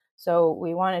So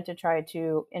we wanted to try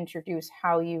to introduce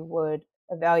how you would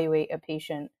evaluate a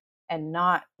patient and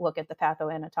not look at the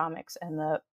pathoanatomics. And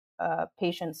the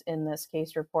patients in this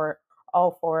case report,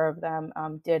 all four of them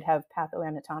did have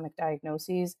pathoanatomic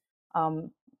diagnoses,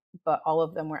 but all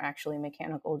of them were actually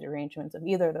mechanical derangements of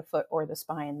either the foot or the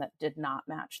spine that did not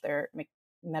match their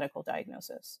medical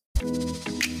diagnosis.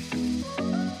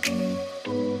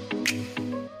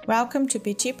 Welcome to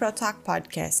PT Pro Talk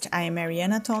podcast. I am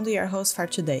Mariana Tondo, your host for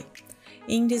today.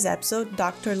 In this episode,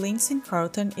 Dr. Lindsay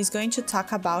Carlton is going to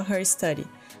talk about her study,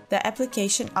 the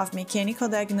application of mechanical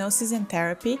diagnosis and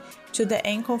therapy to the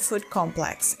ankle-foot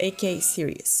complex, aka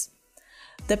series.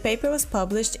 The paper was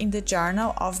published in the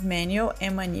Journal of Manual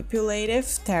and Manipulative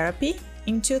Therapy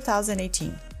in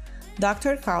 2018.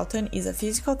 Dr. Carlton is a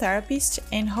physical therapist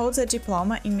and holds a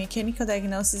diploma in mechanical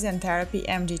diagnosis and therapy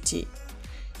MDT.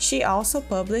 She also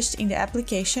published in the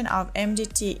application of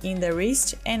MDT in the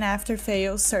wrist and after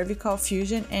failed cervical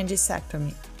fusion and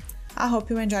discectomy. I hope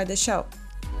you enjoyed the show.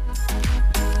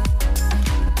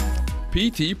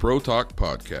 PT Pro Talk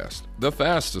Podcast, the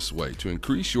fastest way to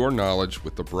increase your knowledge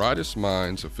with the brightest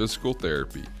minds of physical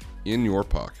therapy in your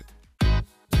pocket.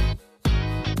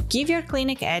 Give your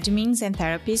clinic admins and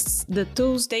therapists the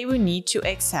tools they will need to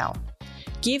excel.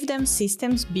 Give them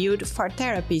systems built for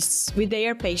therapists with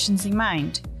their patients in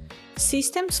mind.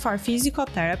 Systems for physical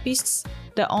therapists,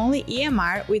 the only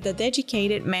EMR with a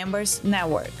dedicated members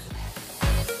network.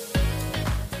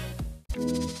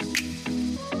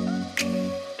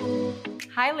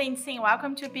 Hi Lindsay,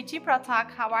 welcome to PT Pro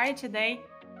Talk. How are you today?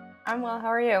 I'm well, how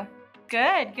are you? Good.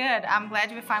 I'm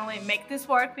glad we finally make this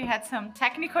work. We had some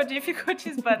technical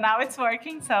difficulties, but now it's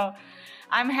working, so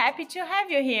I'm happy to have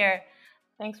you here.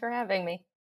 Thanks for having me.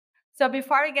 So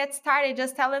before we get started,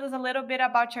 just tell us a little bit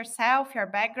about yourself, your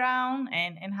background,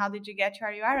 and how did you get to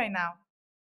where you are right now?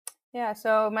 Yeah,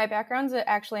 so my background's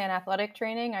actually in athletic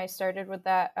training. I started with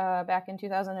that back in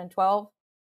 2012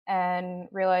 and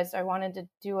realized I wanted to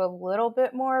do a little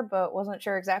bit more, but wasn't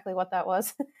sure exactly what that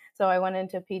was. So I went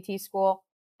into PT school.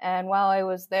 And while I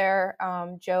was there,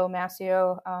 Joe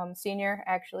Mascio, Sr.,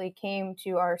 actually came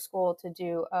to our school to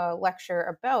do a lecture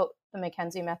about the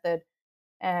McKenzie method.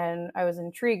 And I was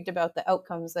intrigued about the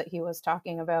outcomes that he was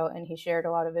talking about. And he shared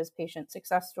a lot of his patient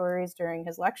success stories during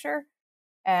his lecture.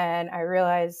 And I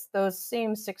realized those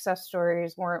same success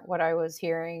stories weren't what I was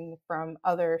hearing from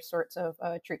other sorts of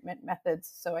treatment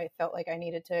methods. So I felt like I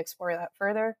needed to explore that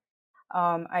further.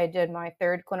 I did my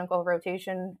third clinical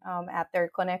rotation at their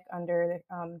clinic under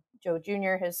Joe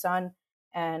Jr., his son,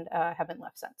 and haven't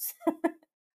left since.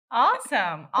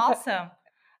 Awesome.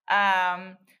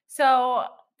 So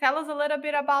tell us a little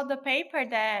bit about the paper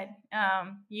that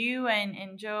you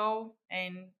and Joe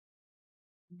and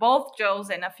both Joes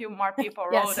and a few more people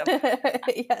wrote.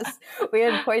 Yes, we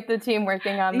had quite the team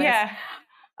working on this. Yeah.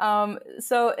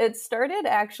 So it started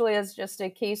actually as just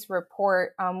a case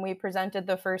report. We presented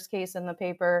the first case in the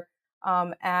paper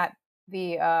at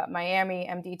the Miami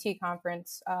MDT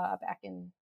conference back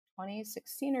in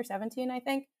 2016 or 17, I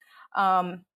think.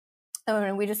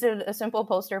 And we just did a simple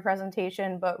poster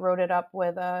presentation, but wrote it up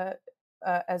with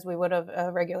as we would have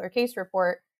a regular case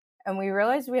report. And we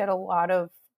realized we had a lot of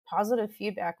positive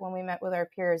feedback when we met with our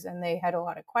peers, and they had a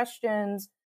lot of questions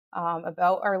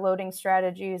about our loading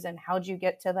strategies and how'd you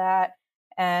get to that.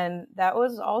 And that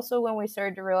was also when we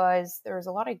started to realize there was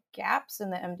a lot of gaps in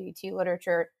the MDT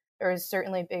literature. There was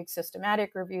certainly big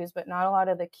systematic reviews, but not a lot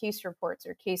of the case reports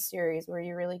or case series where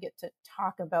you really get to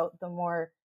talk about the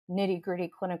more nitty-gritty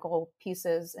clinical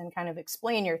pieces and kind of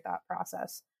explain your thought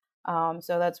process.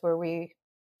 So that's where we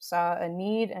saw a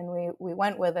need and we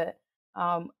went with it.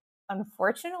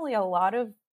 Unfortunately, a lot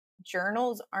of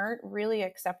journals aren't really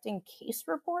accepting case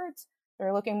reports.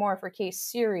 They're looking more for case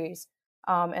series,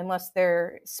 unless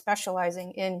they're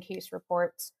specializing in case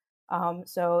reports.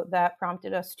 So that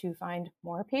prompted us to find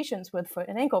more patients with foot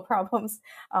and ankle problems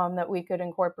that we could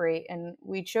incorporate. And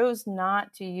we chose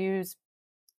not to use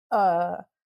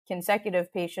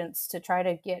consecutive patients to try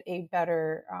to get a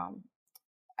better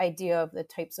idea of the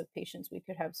types of patients we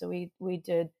could have. So we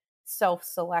did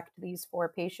self-select these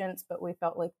 4 patients, but we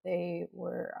felt like they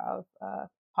were of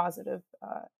positive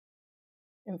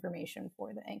information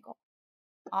for the ankle.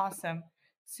 Awesome.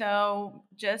 So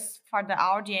just for the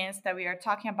audience that we are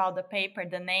talking about the paper,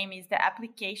 the name is The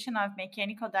Application of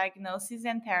Mechanical Diagnosis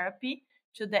and Therapy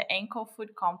to the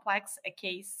Ankle-Foot Complex, a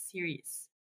Case Series.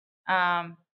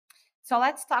 So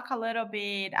let's talk a little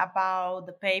bit about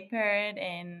the paper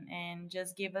and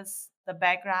just give us the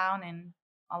background and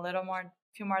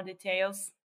few more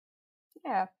details.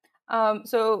 Yeah.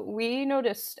 So we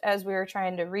noticed as we were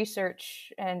trying to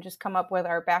research and just come up with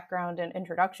our background and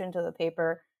introduction to the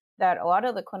paper that a lot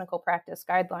of the clinical practice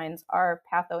guidelines are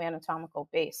pathoanatomical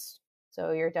based.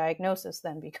 So your diagnosis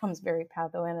then becomes very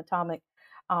pathoanatomic.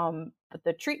 But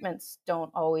the treatments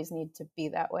don't always need to be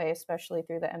that way, especially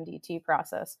through the MDT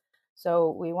process.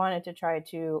 So we wanted to try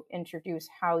to introduce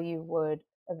how you would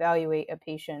evaluate a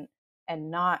patient and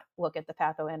not look at the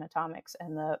pathoanatomics.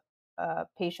 And the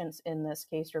patients in this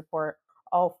case report,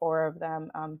 all four of them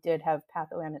did have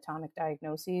pathoanatomic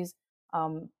diagnoses,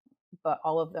 but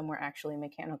all of them were actually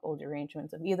mechanical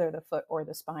derangements of either the foot or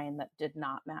the spine that did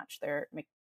not match their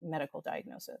medical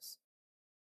diagnosis.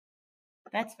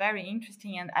 That's very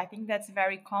interesting, and I think that's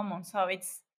very common. So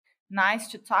it's nice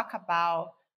to talk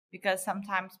about, because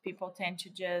sometimes people tend to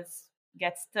just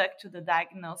get stuck to the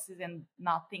diagnosis and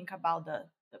not think about the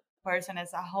person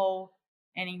as a whole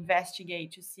and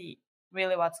investigate to see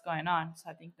really what's going on. So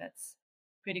I think that's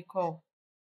pretty cool.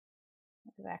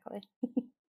 Exactly.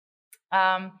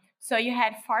 So you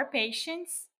had 4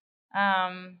 patients.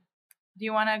 Do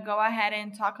you want to go ahead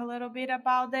and talk a little bit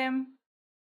about them?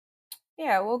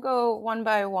 Yeah, we'll go one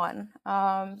by one.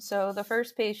 So the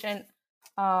first patient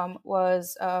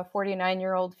was a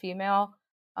 49-year-old female.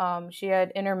 She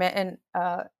had intermittent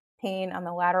pain on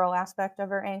the lateral aspect of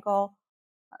her ankle,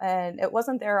 and it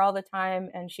wasn't there all the time,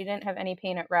 and she didn't have any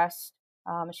pain at rest.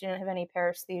 She didn't have any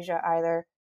paresthesia either.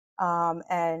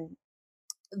 And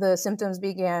the symptoms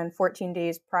began 14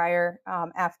 days prior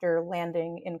after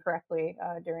landing incorrectly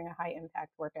during a high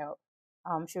impact workout.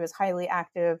 She was highly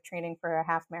active, training for a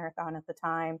half marathon at the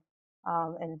time,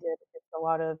 and did a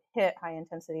lot of HIIT, high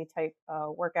intensity type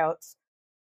workouts.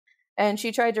 And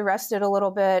she tried to rest it a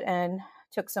little bit and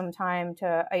took some time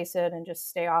to ice it and just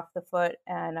stay off the foot.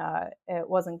 And it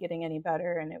wasn't getting any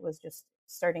better. And it was just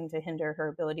starting to hinder her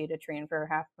ability to train for a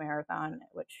half marathon,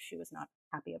 which she was not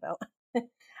happy about.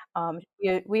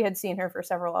 We had seen her for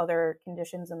several other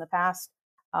conditions in the past.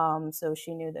 So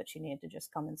she knew that she needed to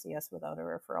just come and see us without a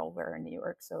referral. We're in New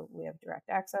York, so we have direct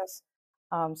access.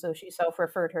 So she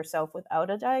self-referred herself without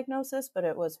a diagnosis, but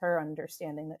it was her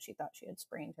understanding that she thought she had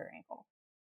sprained her ankle.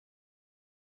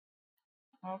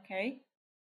 Okay.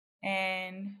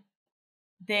 And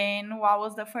then what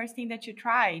was the first thing that you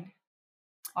tried?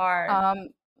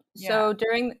 So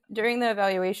during the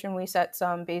evaluation, we set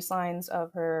some baselines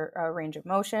of her range of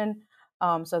motion.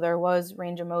 So there was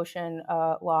range of motion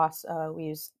loss. We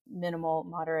used minimal,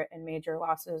 moderate, and major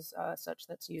losses, such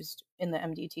that's used in the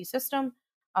MDT system.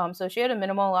 So she had a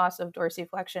minimal loss of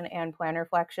dorsiflexion and plantar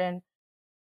flexion,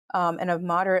 and a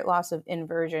moderate loss of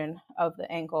inversion of the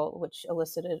ankle, which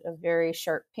elicited a very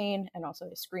sharp pain and also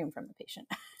a scream from the patient.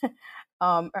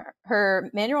 Her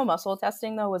manual muscle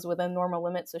testing, though, was within normal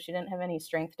limits, so she didn't have any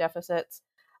strength deficits,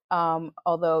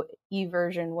 although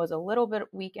eversion was a little bit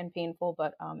weak and painful,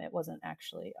 but it wasn't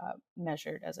actually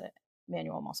measured as a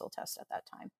manual muscle test at that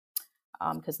time,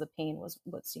 because the pain was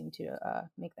what seemed to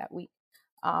make that weak.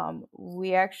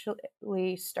 We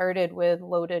actually started with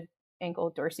loaded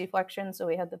ankle dorsiflexion. So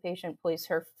we had the patient place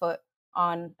her foot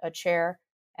on a chair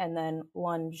and then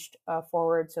lunged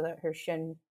forward so that her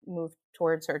shin moved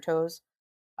towards her toes.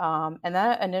 And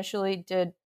that initially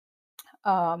did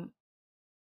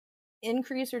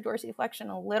increase her dorsiflexion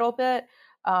a little bit.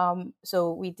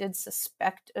 So we did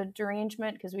suspect a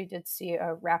derangement because we did see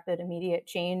a rapid immediate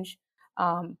change.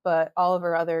 But all of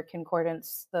her other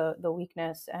concordants, the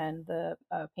weakness and the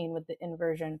pain with the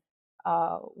inversion,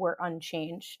 were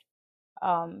unchanged.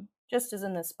 Just as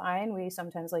in the spine, we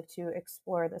sometimes like to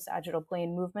explore the sagittal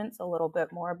plane movements a little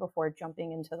bit more before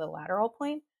jumping into the lateral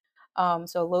plane.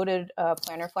 So loaded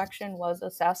plantar flexion was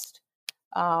assessed,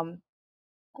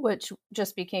 which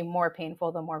just became more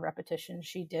painful the more repetitions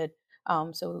she did.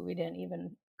 So we didn't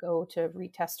even go to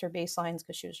retest her baselines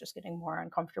because she was just getting more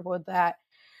uncomfortable with that.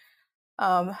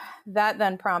 That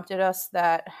then prompted us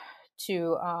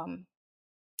to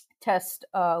test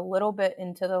a little bit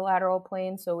into the lateral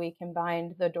plane. So we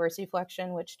combined the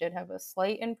dorsiflexion, which did have a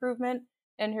slight improvement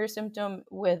in her symptom,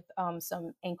 with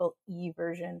some ankle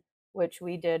eversion, which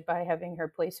we did by having her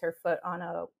place her foot on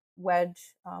a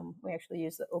wedge. We actually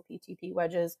used the OPTP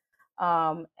wedges,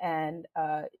 and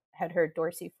had her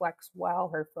dorsiflex while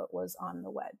her foot was on the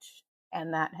wedge.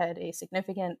 And that had a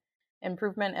significant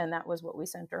improvement, and that was what we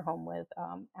sent her home with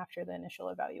after the initial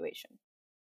evaluation.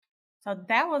 So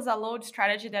that was a load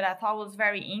strategy that I thought was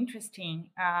very interesting,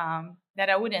 that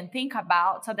I wouldn't think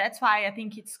about. So that's why I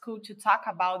think it's cool to talk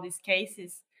about these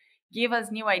cases, give us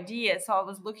new ideas. So I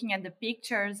was looking at the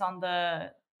pictures on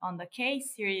the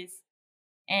case series,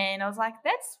 and I was like,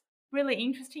 that's really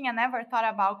interesting. I never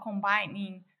thought about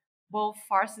combining both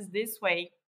forces this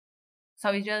way. So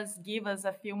it just gave us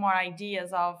a few more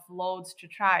ideas of loads to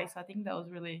try. So I think that was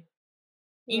really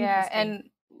interesting. And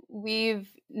we've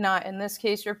not in this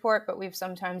case report, but we've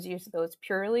sometimes used those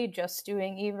purely just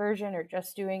doing eversion or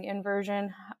just doing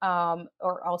inversion,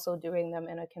 or also doing them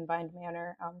in a combined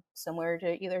manner, similar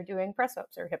to either doing press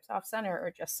ups or hips off center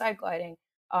or just side gliding.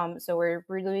 So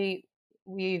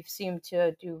we've seemed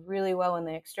to do really well in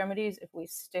the extremities if we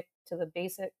stick to the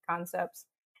basic concepts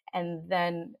and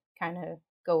then kind of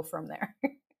go from there.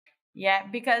 Yeah,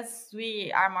 because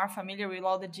we are more familiar with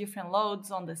all the different loads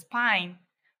on the spine,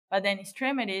 but then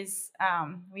extremities,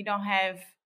 we don't have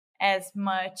as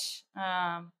much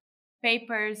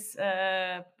papers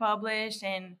published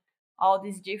and all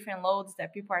these different loads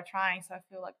that people are trying. So I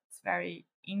feel like it's very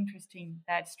interesting,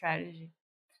 that strategy.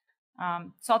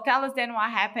 So tell us then what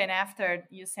happened after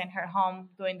you sent her home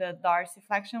doing the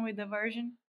dorsiflexion with the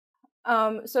version.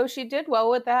 So she did well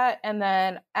with that, and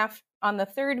then on the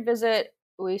third visit,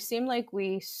 we seemed like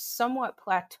we somewhat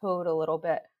plateaued a little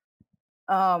bit,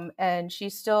 and she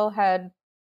still had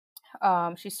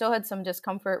some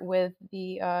discomfort with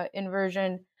the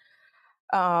inversion,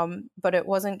 but it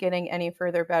wasn't getting any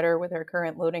further better with her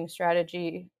current loading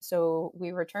strategy. So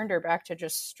we returned her back to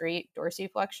just straight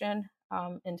dorsiflexion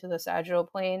into the sagittal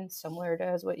plane, similar to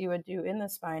as what you would do in the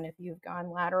spine. If you've gone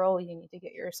lateral, you need to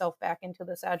get yourself back into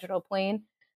the sagittal plane.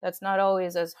 That's not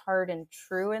always as hard and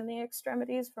true in the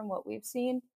extremities from what we've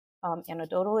seen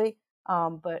anecdotally,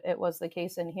 but it was the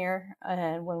case in here.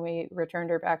 And when we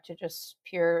returned her back to just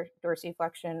pure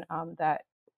dorsiflexion, that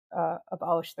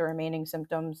abolished the remaining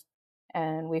symptoms.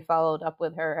 And we followed up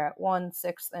with her at 1,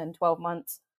 6, and 12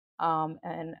 months.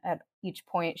 And at each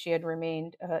point, she had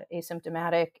remained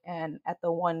asymptomatic. And at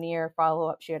the 1 year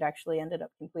follow-up, she had actually ended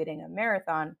up completing a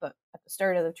marathon. But at the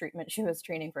start of the treatment, she was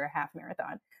training for a half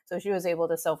marathon. So she was able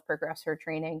to self-progress her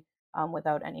training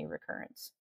without any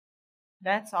recurrence.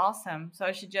 That's awesome.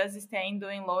 So she just staying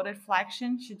doing loaded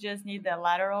flexion. She just need the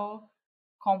lateral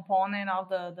component of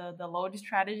the load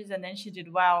strategies, and then she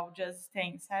did well just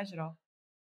staying sagittal.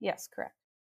 Yes, correct.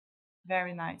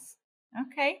 Very nice.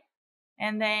 Okay.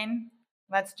 And then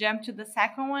let's jump to the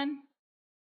second one.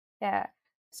 Yeah.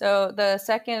 So the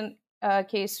second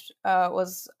case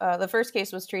was the first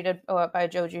case was treated by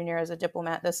Joe Jr. as a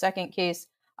diplomat. The second case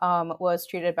was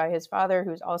treated by his father,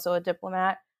 who's also a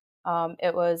diplomat.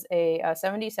 It was a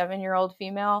 77-year-old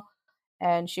female,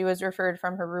 and she was referred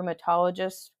from her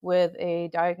rheumatologist with a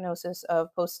diagnosis of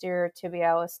posterior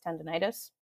tibialis tendonitis.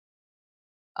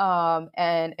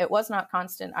 And it was not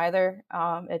constant either.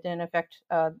 It didn't affect,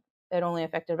 it only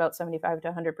affected about 75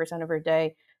 to 100% of her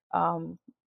day,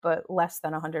 but less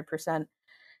than 100%.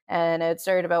 And it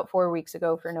started about 4 weeks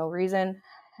ago for no reason.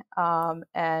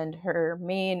 And her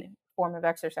main form of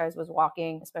exercise was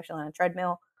walking, especially on a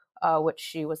treadmill, which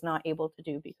she was not able to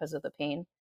do because of the pain.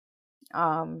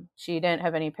 She didn't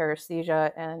have any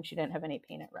paresthesia, and she didn't have any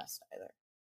pain at rest either.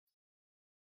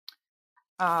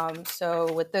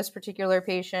 So with this particular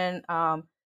patient,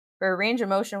 her range of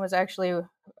motion was actually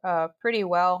pretty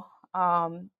well.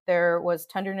 There was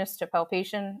tenderness to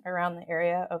palpation around the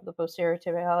area of the posterior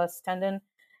tibialis tendon,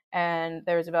 and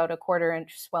there was about a 1/4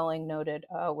 inch swelling noted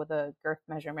with a girth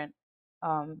measurement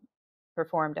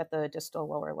performed at the distal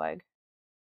lower leg.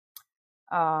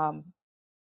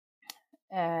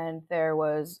 And there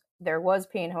was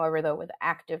pain, however, though, with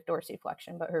active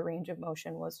dorsiflexion, but her range of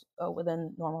motion was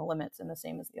within normal limits and the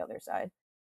same as the other side.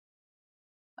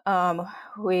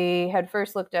 We had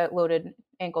first looked at loaded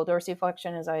ankle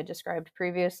dorsiflexion, as I had described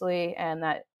previously, and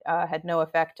that had no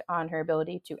effect on her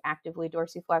ability to actively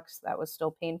dorsiflex. That was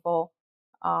still painful.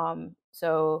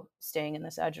 So staying in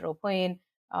the sagittal plane,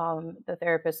 the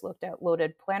therapist looked at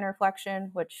loaded plantar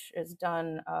flexion, which is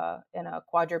done in a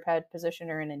quadruped position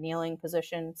or in a kneeling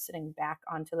position, sitting back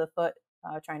onto the foot,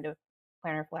 trying to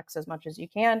plantar flex as much as you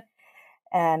can.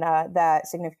 And that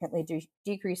significantly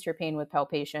decreased her pain with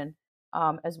palpation,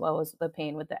 as well as the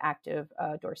pain with the active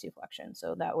dorsiflexion.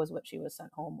 So that was what she was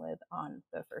sent home with on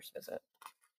the first visit.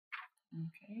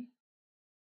 Okay.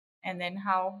 And then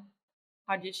how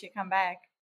did she come back?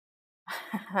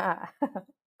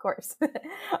 Of course.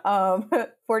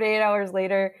 48 hours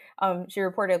later, she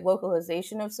reported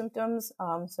localization of symptoms.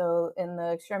 So in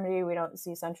the extremity, we don't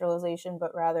see centralization,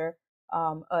 but rather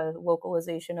a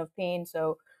localization of pain.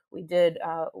 So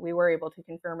we were able to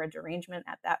confirm a derangement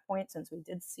at that point, since we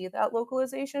did see that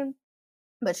localization,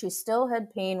 but she still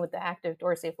had pain with the active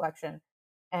dorsiflexion.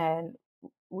 And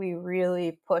we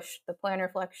really pushed the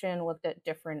plantar flexion, looked at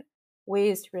different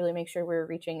ways to really make sure we were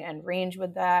reaching end range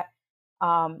with that.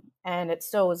 And it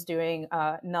still was doing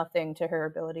nothing to her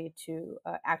ability to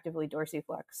actively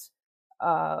dorsiflex.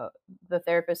 The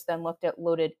therapist then looked at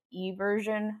loaded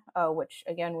eversion, which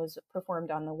again was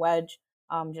performed on the wedge.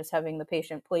 just having the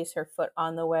patient place her foot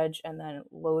on the wedge and then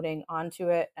loading onto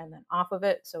it and then off of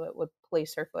it. So it would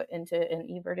place her foot into an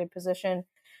everted position.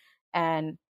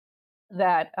 And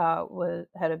that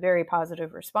had a very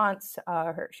positive response.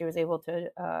 She was able to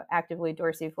actively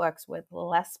dorsiflex with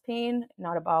less pain,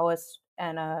 not abolish,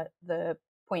 and the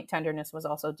point tenderness was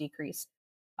also decreased.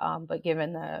 But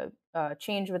given the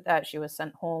change with that, she was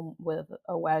sent home with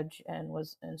a wedge and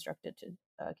was instructed to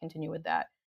continue with that.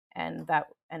 And that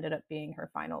ended up being her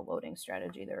final loading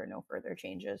strategy. There were no further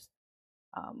changes.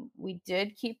 We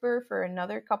did keep her for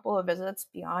another couple of visits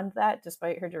beyond that,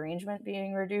 despite her derangement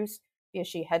being reduced, because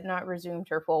she had not resumed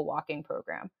her full walking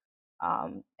program.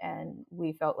 And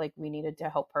we felt like we needed to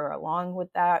help her along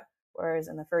with that. Whereas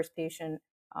in the first patient,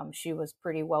 she was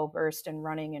pretty well versed in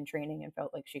running and training and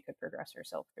felt like she could progress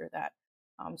herself through that.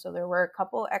 So there were a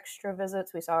couple extra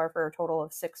visits. We saw her for a total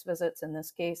of 6 visits in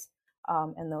this case.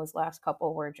 And those last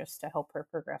couple were just to help her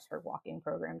progress her walking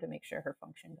program to make sure her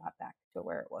function got back to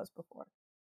where it was before.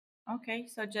 Okay,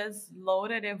 so just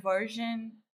loaded a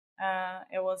version.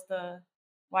 It was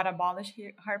what abolished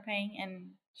her pain, and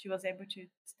she was able to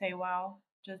stay well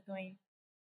just doing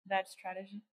that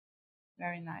strategy.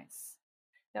 Very nice.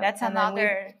 Yep. That's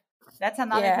another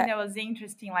thing that was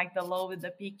interesting, like the low with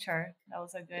the picture. That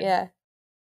was a good. Yeah.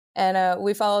 And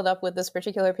we followed up with this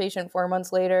particular patient 4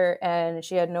 months later, and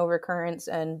she had no recurrence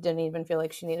and didn't even feel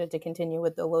like she needed to continue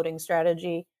with the loading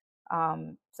strategy.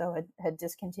 So had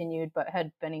discontinued, but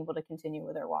had been able to continue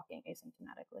with her walking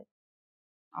asymptomatically.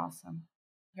 Awesome.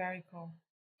 Very cool.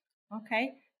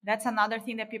 Okay. That's another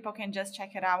thing that people can just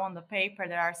check it out on the paper.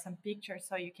 There are some pictures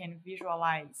so you can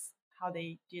visualize how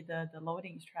they did the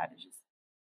loading strategies.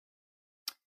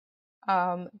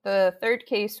 The third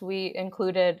case we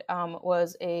included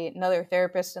was another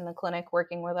therapist in the clinic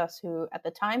working with us who at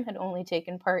the time had only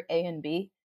taken part A and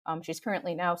B. She's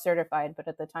currently now certified, but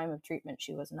at the time of treatment,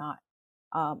 she was not.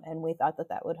 And we thought that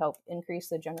that would help increase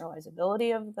the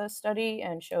generalizability of the study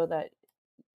and show that,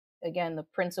 again, the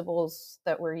principles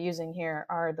that we're using here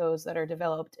are those that are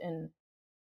developed in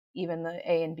even the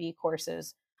A and B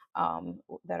courses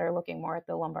that are looking more at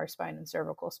the lumbar spine and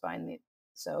cervical spine.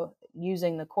 So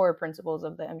using the core principles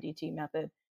of the MDT method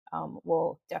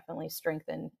will definitely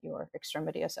strengthen your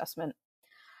extremity assessment.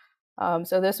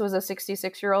 So this was a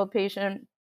 66-year-old patient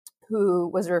who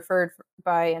was referred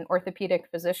by an orthopedic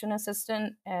physician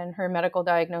assistant, and her medical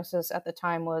diagnosis at the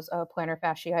time was plantar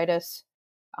fasciitis.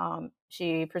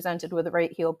 She presented with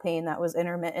right heel pain that was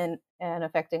intermittent and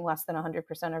affecting less than 100%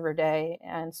 of her day,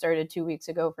 and started 2 weeks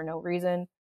ago for no reason.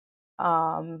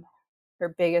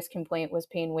 Her biggest complaint was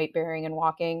pain weight bearing and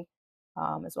walking,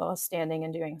 as well as standing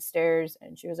and doing stairs.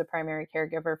 And she was a primary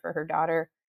caregiver for her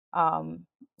daughter.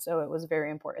 So it was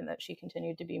very important that she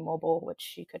continued to be mobile, which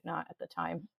she could not at the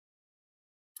time.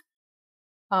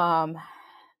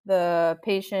 The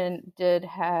patient did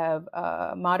have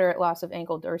moderate loss of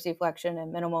ankle dorsiflexion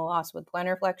and minimal loss with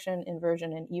plantar flexion,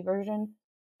 inversion, and eversion.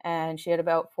 And she had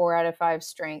about 4 out of 5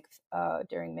 strength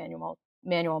during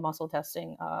manual muscle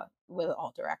testing with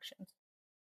all directions.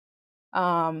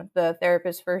 The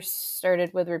therapist first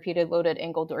started with repeated loaded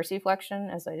ankle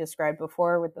dorsiflexion, as I described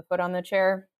before, with the foot on the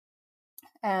chair.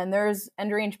 And there's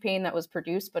end range pain that was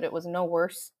produced, but it was no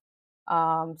worse.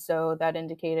 So that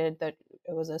indicated that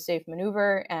it was a safe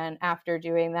maneuver. And after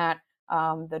doing that,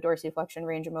 the dorsiflexion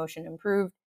range of motion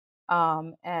improved.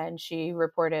 And she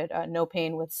reported no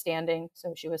pain with standing.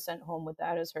 So she was sent home with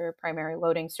that as her primary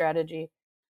loading strategy.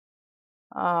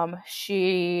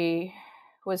 She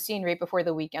was seen right before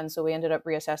the weekend, so we ended up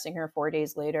reassessing her 4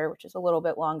 days later, which is a little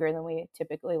bit longer than we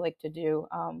typically like to do.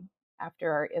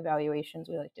 After our evaluations,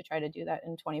 we like to try to do that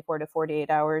in 24 to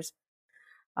 48 hours.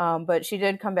 But she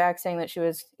did come back saying that she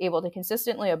was able to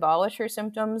consistently abolish her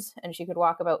symptoms, and she could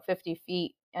walk about 50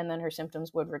 feet, and then her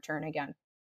symptoms would return again.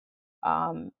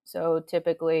 So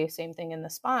typically, same thing in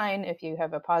the spine. If you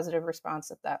have a positive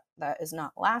response that is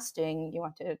not lasting, you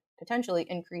want to potentially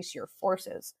increase your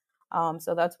forces.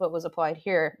 So that's what was applied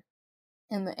here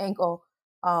in the ankle.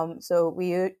 So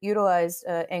we utilized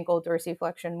ankle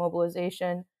dorsiflexion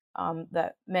mobilization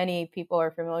that many people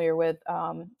are familiar with.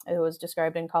 It was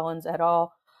described in Collins et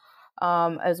al.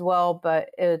 As well, but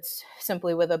it's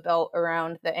simply with a belt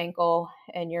around the ankle,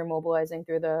 and you're mobilizing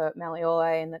through the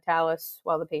malleoli and the talus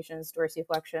while the patient is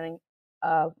dorsiflexioning,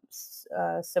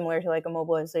 similar to like a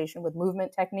mobilization with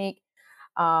movement technique.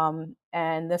 And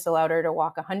this allowed her to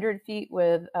walk 100 feet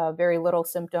with very little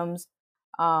symptoms.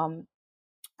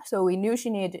 So we knew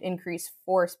she needed to increase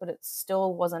force, but it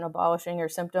still wasn't abolishing her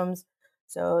symptoms.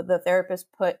 So the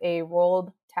therapist put a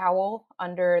rolled towel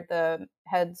under the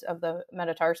heads of the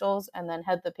metatarsals and then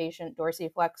had the patient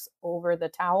dorsiflex over the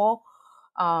towel.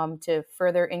 to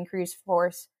further increase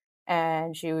force,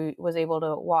 and she was able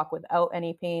to walk without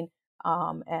any pain.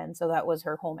 And so that was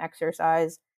her home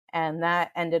exercise, and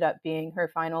that ended up being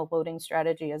her final loading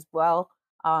strategy as well.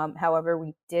 However,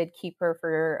 we did keep her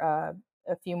for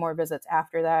a few more visits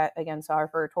after that. Again, saw her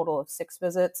for a total of 6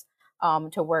 visits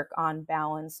to work on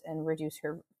balance and reduce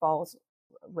her falls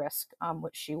risk,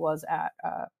 which she was at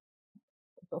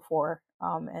before.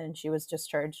 And she was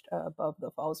discharged above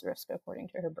the falls risk according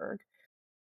to her Berg.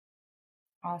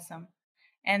 Awesome.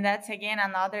 And that's again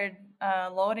another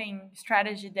loading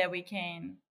strategy that we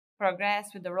can progress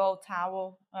with the roll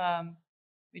towel,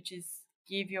 which is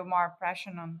give you more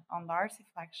pressure on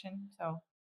dorsiflexion. So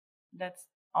that's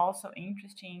also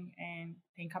interesting. And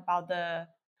think about the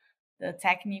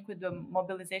technique with the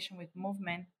mobilization with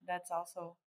movement. That's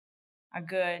also a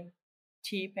good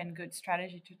tip and good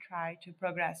strategy to try to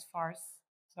progress force.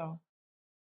 So,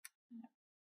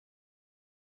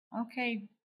 okay,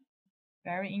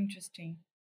 very interesting.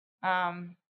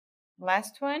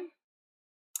 Last one.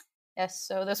 Yes,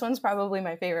 so this one's probably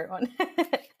my favorite one.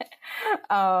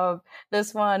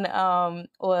 This one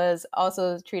was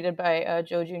also treated by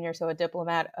Joe Jr., so a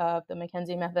diplomat of the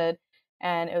McKenzie method,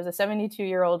 and it was a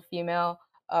 72-year-old female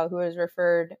who was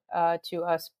referred to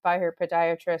us by her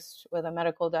podiatrist with a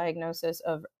medical diagnosis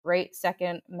of right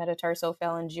second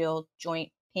metatarsophalangeal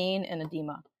joint pain and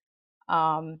edema.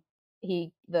 The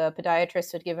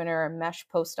podiatrist had given her a mesh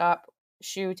post-op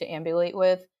shoe to ambulate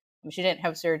with. She didn't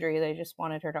have surgery. They just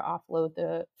wanted her to offload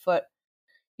the foot.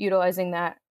 Utilizing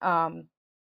that,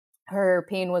 her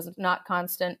pain was not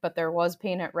constant, but there was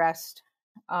pain at rest.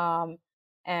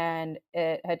 And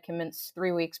it had commenced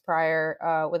 3 weeks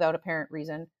prior without apparent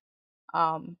reason.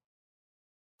 And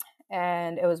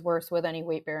it was worse with any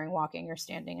weight-bearing walking or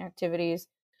standing activities.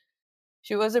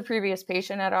 She was a previous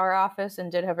patient at our office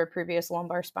and did have a previous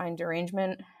lumbar spine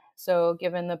derangement. So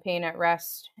given the pain at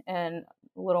rest and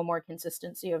a little more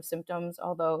consistency of symptoms,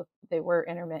 although they were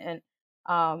intermittent,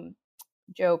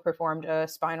 Joe performed a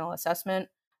spinal assessment.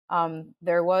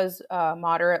 There was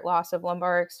moderate loss of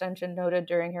lumbar extension noted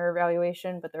during her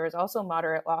evaluation, but there was also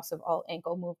moderate loss of all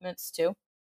ankle movements too.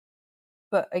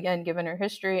 But again, given her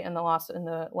history and the loss in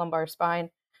the lumbar spine,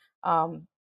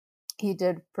 he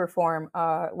did perform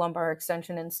lumbar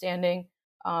extension and standing.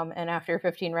 And after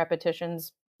 15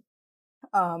 repetitions,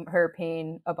 her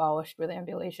pain abolished with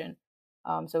ambulation.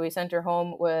 So we sent her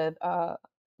home with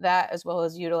that, as well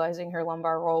as utilizing her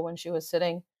lumbar roll when she was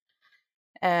sitting.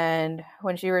 And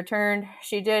when she returned,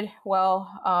 she did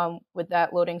well with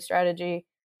that loading strategy.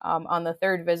 On the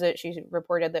 3rd visit, she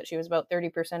reported that she was about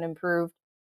 30% improved.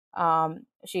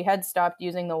 She had stopped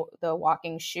using the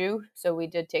walking shoe, so we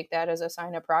did take that as a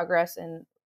sign of progress. And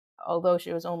although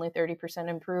she was only 30%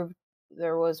 improved,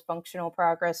 there was functional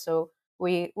progress. So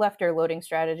we left her loading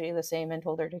strategy the same and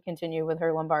told her to continue with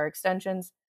her lumbar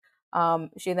extensions.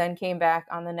 She then came back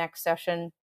on the next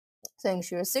session saying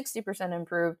she was 60%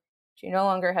 improved. She no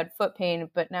longer had foot pain,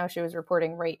 but now she was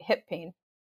reporting right hip pain.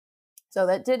 So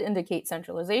that did indicate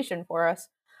centralization for us.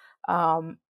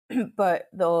 But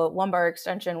the lumbar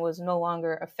extension was no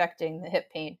longer affecting the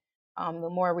hip pain. The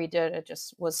more we did, it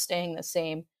just was staying the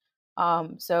same.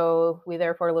 So we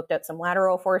therefore looked at some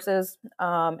lateral forces,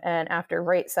 and after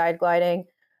right side gliding,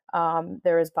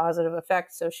 there was positive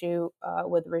effects. So she,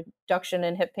 with reduction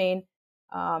in hip pain,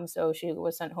 so she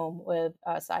was sent home with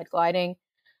side gliding.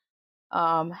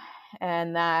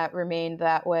 And that remained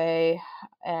that way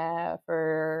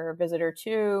for visitor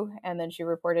 2. And then she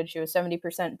reported she was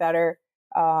 70% better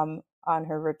on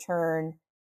her return.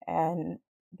 And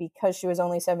because she was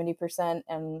only 70%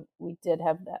 and we did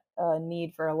have that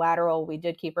need for a lateral, we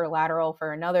did keep her lateral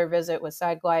for another visit with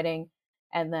side gliding.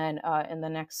 And then in the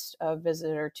next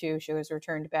visit or 2, she was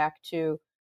returned back to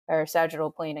her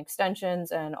sagittal plane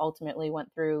extensions and ultimately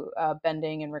went through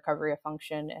bending and recovery of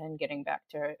function and getting back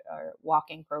to our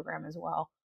walking program as well.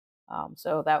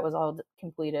 So that was all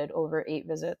completed over 8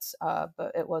 visits,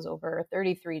 but it was over a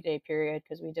 33-day period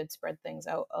because we did spread things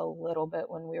out a little bit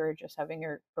when we were just having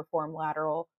her perform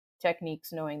lateral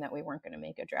techniques, knowing that we weren't going to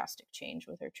make a drastic change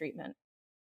with her treatment.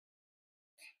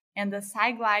 And the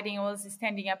side gliding was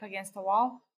standing up against the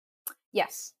wall?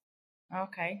 Yes.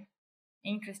 Okay.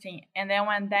 Interesting. And then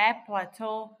when that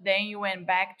plateaued, then you went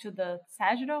back to the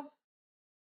sagittal?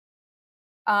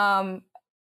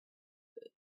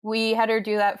 We had her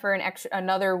do that for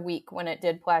another week when it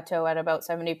did plateau at about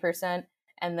 70%.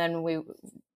 And then we,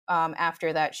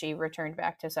 after that, she returned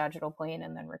back to sagittal plane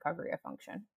and then recovery of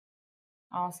function.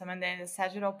 Awesome. And then the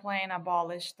sagittal plane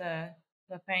abolished the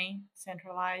pain,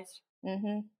 centralized.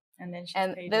 Mm-hmm. And then she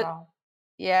stayed well.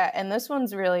 Yeah, and this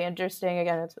one's really interesting.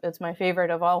 Again, it's my favorite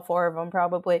of all four of them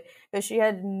probably, because she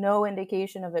had no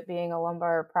indication of it being a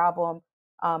lumbar problem,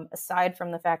 aside from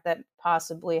the fact that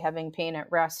possibly having pain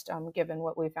at rest, given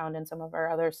what we found in some of our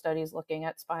other studies looking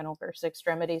at spinal first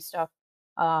extremity stuff,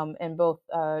 in both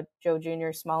Joe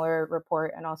Jr.'s smaller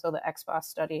report and also the XBOS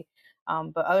study.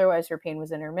 But otherwise, her pain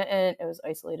was intermittent. It was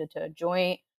isolated to a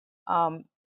joint. Um,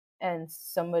 and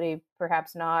somebody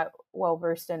perhaps not well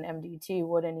versed in MDT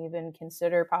wouldn't even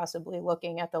consider possibly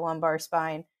looking at the lumbar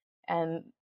spine. And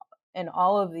in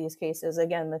all of these cases,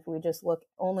 again, if we just look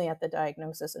only at the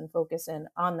diagnosis and focus in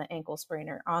on the ankle sprain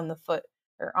or on the foot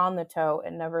or on the toe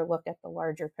and never look at the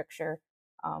larger picture,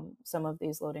 some of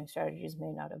these loading strategies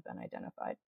may not have been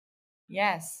identified.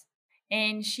 Yes.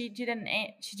 And she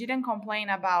didn't complain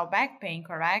about back pain,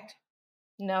 correct?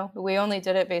 No, we only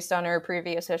did it based on her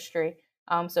previous history.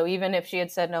 So even if she had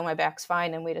said, no, my back's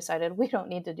fine, and we decided we don't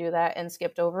need to do that and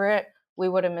skipped over it, we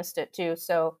would have missed it too.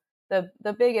 So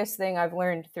the biggest thing I've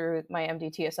learned through my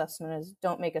MDT assessment is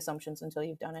don't make assumptions until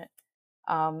you've done it.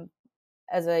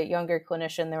 As a younger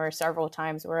clinician, there were several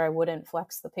times where I wouldn't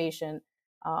flex the patient.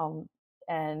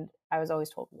 And I was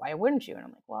always told, why wouldn't you? And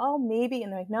I'm like, well, maybe.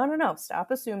 And they're like, no,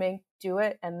 stop assuming, do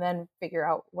it, and then figure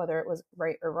out whether it was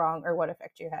right or wrong or what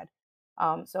effect you had.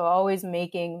 So always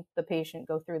making the patient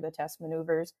go through the test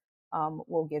maneuvers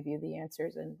will give you the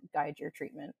answers and guide your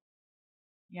treatment.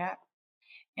 Yeah.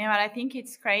 And what I think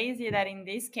it's crazy that in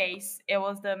this case, it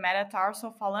was the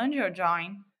metatarsophalangeal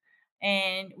joint.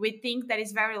 And we think that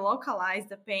it's very localized,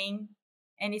 the pain.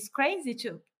 And it's crazy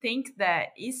to think that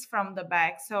it's from the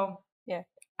back. So yeah,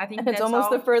 I think it's almost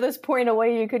the furthest point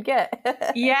away you could get.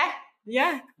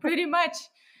 yeah, pretty much.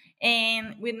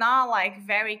 And with not like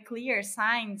very clear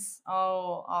signs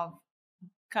of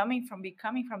coming from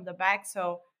the back.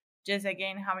 So just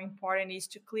again, how important it is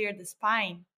to clear the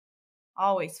spine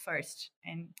always first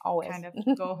and kind of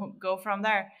go from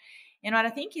there. And what I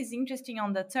think is interesting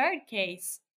on the third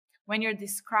case, when you're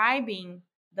describing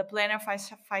the plantar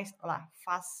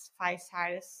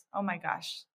fasciitis, oh my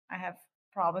gosh, I have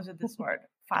problems with this word,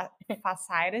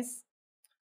 fasciitis.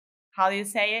 How do you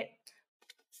say it?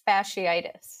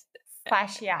 Fasciitis.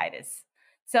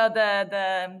 So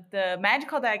the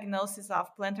medical diagnosis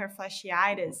of plantar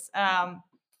fasciitis,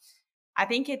 I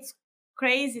think it's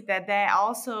crazy that they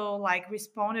also like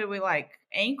responded with like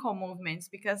ankle movements,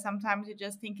 because sometimes you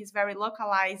just think it's very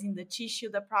localized in the tissue,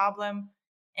 the problem,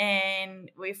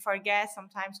 and we forget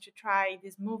sometimes to try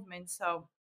these movements. So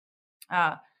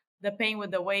the pain with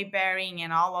the weight bearing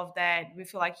and all of that, we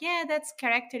feel like, yeah, that's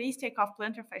characteristic of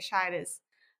plantar fasciitis.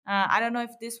 I don't know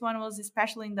if this one was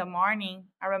especially in the morning.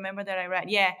 I remember that I read,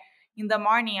 in the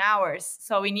morning hours.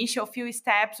 So initial few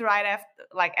steps right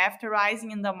after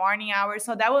rising in the morning hours.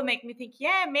 So that would make me think,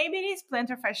 yeah, maybe it is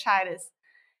plantar fasciitis.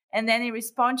 And then it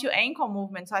responds to ankle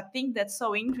movement. So I think that's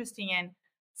so interesting. And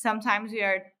sometimes we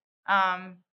are,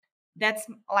 that's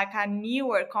like a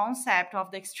newer concept of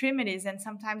the extremities. And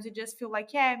sometimes you just feel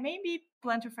like, yeah, maybe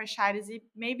plantar fasciitis, it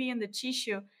maybe in the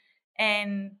tissue.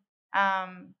 And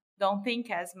don't think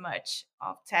as much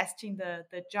of testing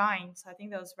the joints. I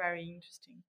think that was very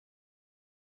interesting.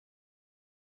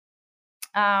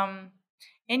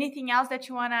 Anything else that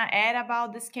you want to add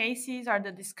about these cases or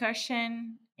the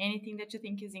discussion? Anything that you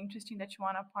think is interesting that you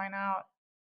want to point out?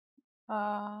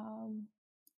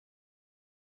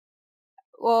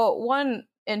 Well, one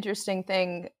interesting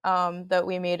thing that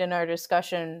we made in our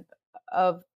discussion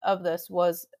of this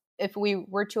was if we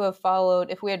were to have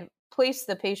followed, if we had placed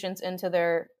the patients into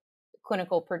their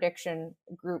clinical prediction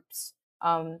groups.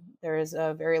 There is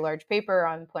a very large paper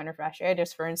on plantar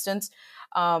fasciitis, for instance.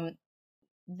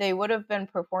 They would have been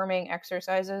performing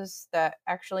exercises that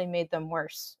actually made them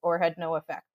worse or had no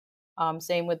effect.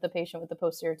 Same with the patient with the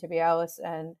posterior tibialis,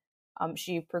 and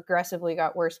she progressively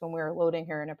got worse when we were loading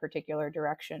her in a particular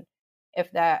direction.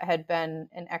 If that had been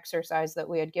an exercise that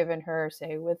we had given her,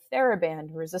 say with TheraBand,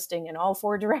 resisting in all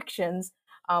four directions,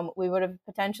 we would have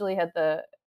potentially had the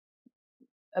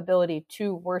ability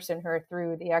to worsen her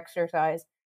through the exercise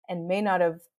and may not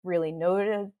have really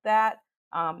noted that.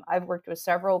 I've worked with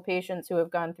several patients who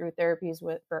have gone through therapies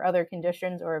for other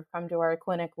conditions or have come to our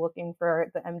clinic looking for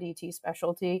the MDT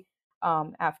specialty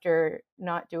after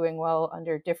not doing well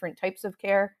under different types of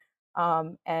care.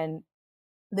 And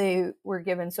they were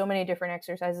given so many different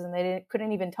exercises and they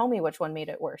couldn't even tell me which one made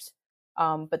it worse.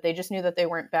 But they just knew that they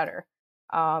weren't better.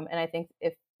 And I think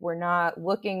if we're not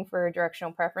looking for a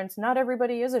directional preference, not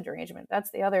everybody is a derangement. That's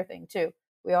the other thing too.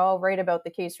 We all write about the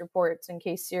case reports and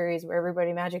case series where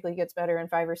everybody magically gets better in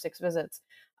 5 or 6 visits.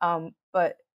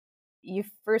 But you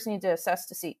first need to assess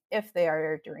to see if they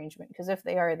are a derangement, because if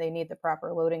they are, they need the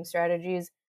proper loading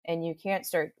strategies and you can't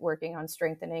start working on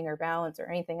strengthening or balance or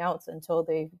anything else until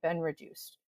they've been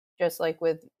reduced. Just like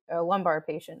with a lumbar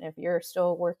patient, if you're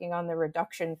still working on the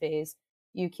reduction phase,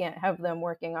 you can't have them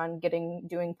working on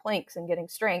doing planks and getting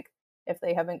strength if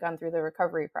they haven't gone through the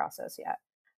recovery process yet.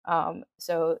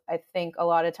 So I think a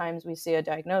lot of times we see a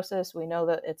diagnosis, we know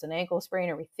that it's an ankle sprain,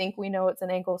 or we think we know it's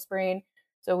an ankle sprain.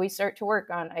 So we start to work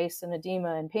on ice and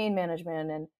edema and pain management,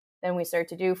 and then we start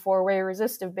to do 4-way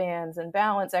resistive bands and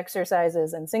balance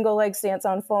exercises and single leg stance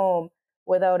on foam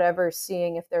without ever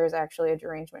seeing if there is actually a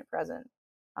derangement present.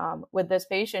 With this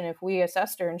patient, if we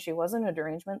assessed her and she wasn't a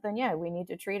derangement, then yeah, we need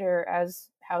to treat her as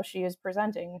how she is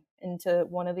presenting into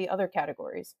one of the other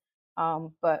categories.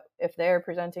 But if they're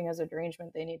presenting as a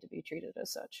derangement, they need to be treated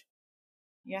as such.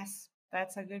 Yes,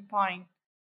 that's a good point.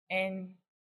 And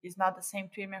it's not the same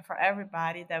treatment for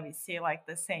everybody, that we see like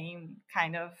the same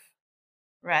kind of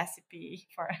recipe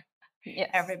for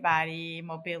everybody,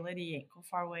 mobility, ankle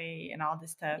 4-way, and all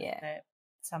this stuff that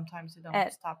sometimes we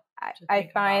don't stop to think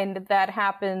I find that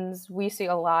happens. We see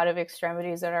a lot of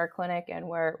extremities at our clinic, and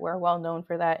we're well known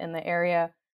for that in the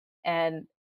area. And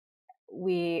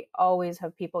we always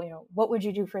have people, what would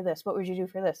you do for this? What would you do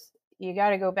for this? You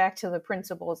got to go back to the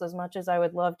principles. As much as I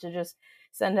would love to just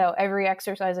send out every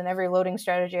exercise and every loading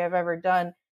strategy I've ever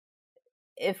done,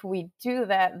 if we do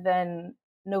that, then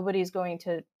nobody's going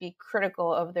to be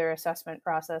critical of their assessment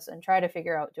process and try to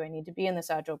figure out, do I need to be in the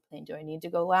sagittal plane? Do I need to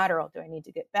go lateral? Do I need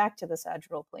to get back to the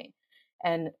sagittal plane?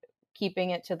 And keeping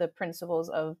it to the principles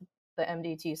of the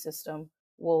MDT system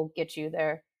will get you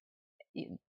there,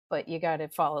 but you got to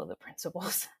follow the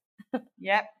principles.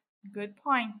 Yep, good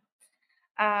point.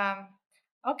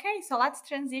 Okay, so let's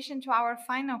transition to our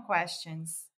final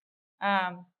questions.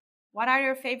 What are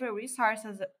your favorite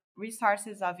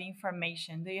resources of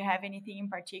information? Do you have anything in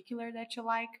particular that you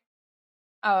like?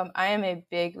 I am a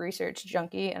big research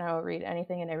junkie, and I will read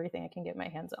anything and everything I can get my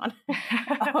hands on.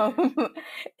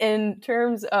 In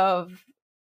terms of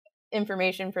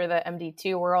information for the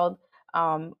MDT world,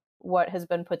 what has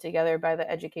been put together by the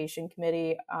education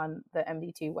committee on the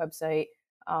MDT website,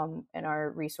 and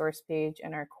our resource page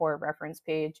and our core reference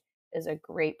page is a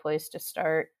great place to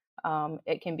start.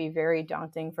 It can be very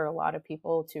daunting for a lot of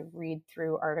people to read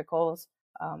through articles.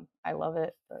 I love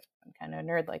it, but I'm kind of a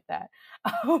nerd like that.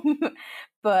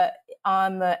 But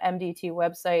on the MDT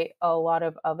website, a lot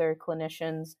of other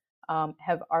clinicians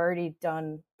have already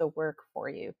done the work for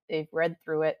you. They've read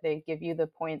through it. They give you the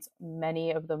points.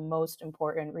 Many of the most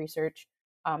important research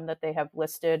that they have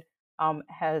listed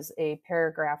has a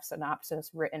paragraph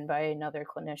synopsis written by another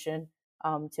clinician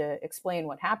to explain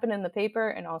what happened in the paper,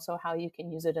 and also how you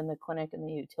can use it in the clinic and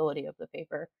the utility of the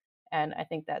paper. And I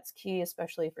think that's key,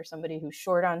 especially for somebody who's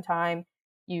short on time.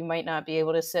 You might not be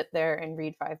able to sit there and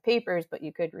read 5 papers, but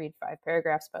you could read 5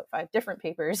 paragraphs about 5 different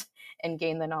papers and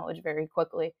gain the knowledge very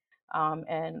quickly.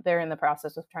 And they're in the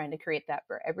process of trying to create that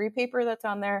for every paper that's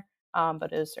on there,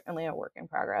 but it is certainly a work in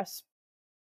progress.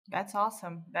 That's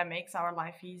awesome. That makes our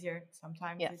life easier.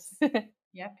 Sometimes yes.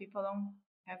 People don't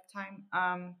have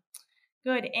time.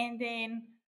 Good. And then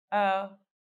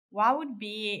what would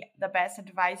be the best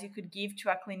advice you could give to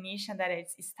a clinician that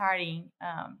is starting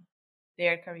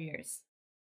their careers?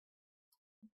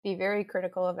 Be very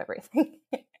critical of everything.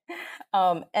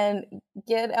 And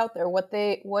get out there. What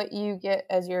you get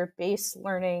as your base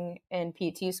learning in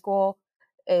PT school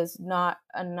is not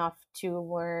enough to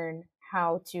learn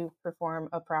how to perform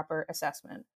a proper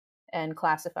assessment and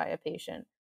classify a patient,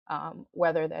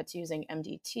 whether that's using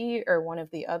MDT or one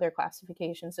of the other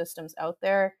classification systems out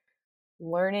there.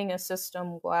 Learning a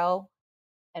system well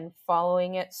and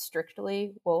following it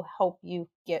strictly will help you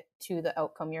get to the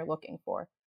outcome you're looking for.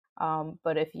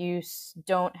 But if you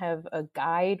don't have a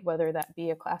guide, whether that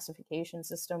be a classification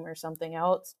system or something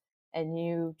else, and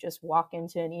you just walk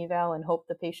into an eval and hope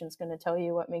the patient's going to tell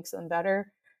you what makes them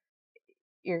better,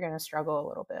 you're going to struggle a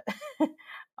little bit.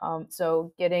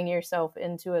 So getting yourself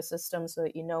into a system so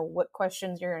that you know what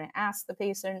questions you're going to ask the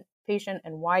patient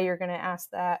and why you're going to ask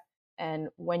that. And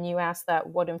when you ask that,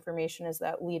 what information is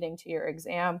that leading to your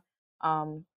exam,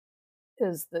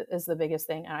 is the biggest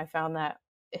thing. And I found that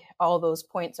all those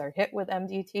points are hit with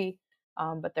MDT,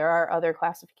 but there are other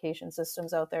classification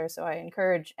systems out there. So I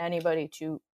encourage anybody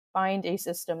to find a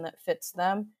system that fits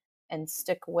them and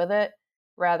stick with it,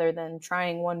 rather than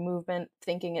trying one movement,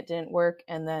 thinking it didn't work,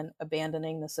 and then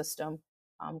abandoning the system,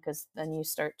 because then you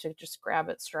start to just grab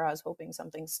at straws, hoping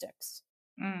something sticks.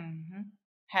 Mm-hmm.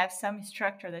 Have some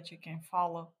structure that you can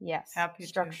follow. Yes, help you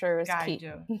structure to is guide key.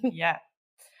 you. Yeah.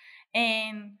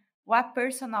 And what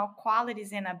personal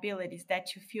qualities and abilities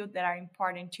that you feel that are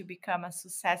important to become a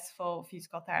successful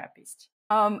physical therapist?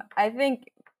 I think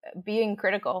being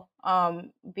critical of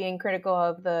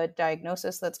the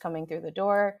diagnosis that's coming through the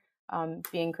door,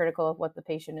 being critical of what the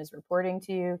patient is reporting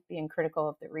to you, being critical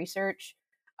of the research,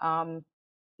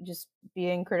 just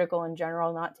being critical in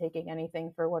general, not taking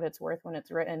anything for what it's worth when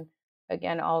it's written.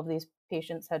 Again, all of these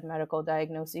patients had medical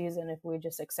diagnoses, and if we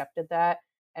just accepted that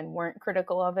and weren't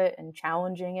critical of it and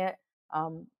challenging it,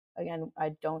 again,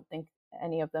 I don't think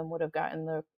any of them would have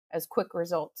gotten as quick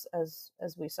results as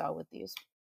we saw with these.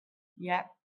 Yeah,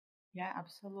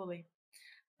 absolutely.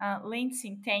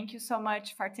 Lindsay, thank you so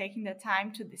much for taking the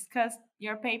time to discuss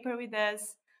your paper with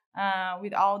us,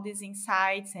 with all these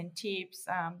insights and tips.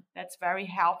 That's very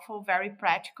helpful, very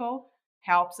practical,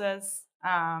 helps us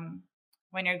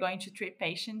when you're going to treat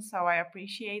patients, so I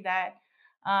appreciate that.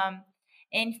 And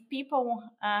if people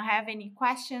have any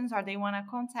questions or they want to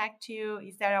contact you,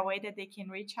 is there a way that they can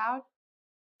reach out?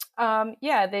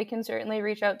 Yeah, they can certainly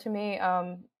reach out to me.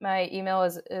 My email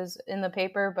is in the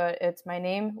paper, but it's my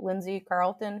name, Lindsay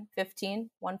Carlton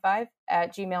 1515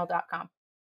 at gmail.com.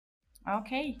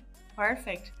 Okay,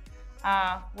 perfect.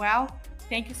 Well,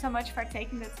 thank you so much for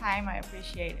taking the time. I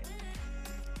appreciate it.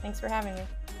 Thanks for having me.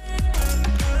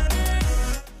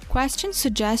 Questions,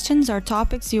 suggestions, or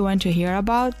topics you want to hear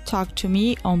about, talk to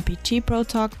me on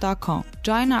ptprotalk.com.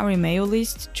 Join our email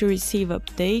list to receive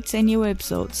updates and new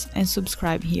episodes, and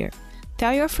subscribe here.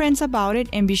 Tell your friends about it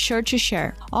and be sure to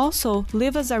share. Also,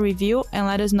 leave us a review and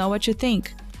let us know what you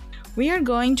think. We are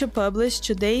going to publish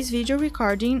today's video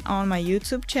recording on my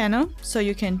YouTube channel, so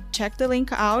you can check the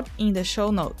link out in the show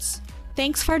notes.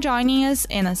 Thanks for joining us,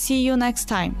 and I'll see you next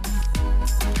time.